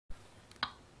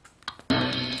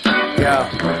go.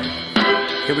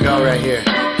 Here we go right here.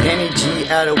 Kenny G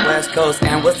out of West Coast.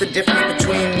 And what's the difference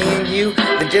between me and you?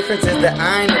 The difference is that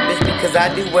I ain't a bitch because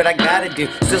I do what I gotta do.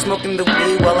 Still smoking the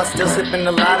weed while I still sipping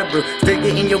a lot of brew. Still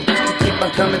getting your bitch to keep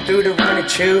on coming through to run and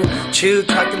chew.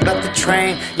 Talking about the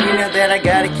train. You know that I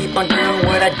gotta keep on doing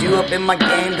what I do up in my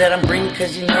game that I'm bringing,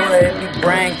 cause you know that it be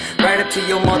brain. Right up to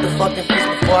your motherfucking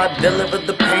face before I deliver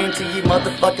the pain to you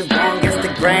motherfuckers going against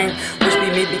the grain. Wish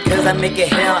be me because I make it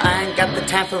hell. I ain't got the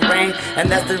time for rain. And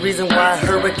that's the reason why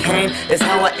hurricane is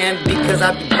how I am, because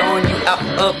I be blowing you out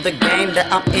of the game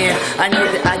that I'm in. I know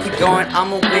that I keep going,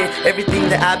 I'ma win everything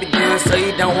that I be doing, so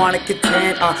you don't wanna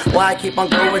contend. Why I keep on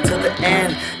going to the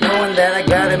end, knowing that I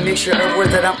got a mixture of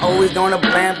words that I'm always gonna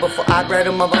blend. Before I write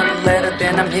them up on the letter,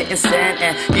 then I'm hitting send.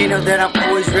 And you know that I'm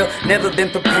always real, never been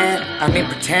pretend.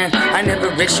 I never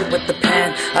write shit with the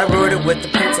pen. I wrote it with the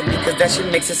pencil because that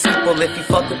shit makes it simple. If you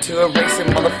fuck with to erase it,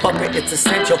 motherfucker, it's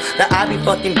essential that I be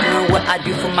fucking doing what I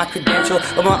do for my credential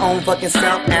of my own fucking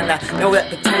self. And I know that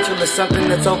potential is something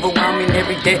that's overwhelming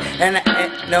every day. And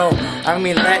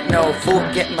let no fool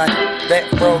get my let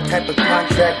bro type of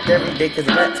contract every day. Cause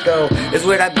let's go is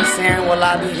what I be saying while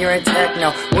I be hearing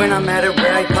techno. When I'm at a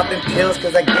rally popping pills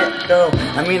cause I get go.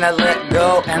 I let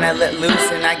go and I let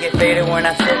loose, and I get faded when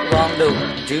I flip on the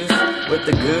juice with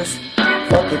the goose.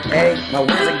 Fuck it, ayy, my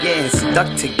words are getting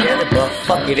stuck together, but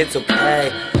fuck it, it's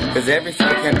okay. Cause everything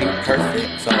can be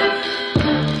perfect, so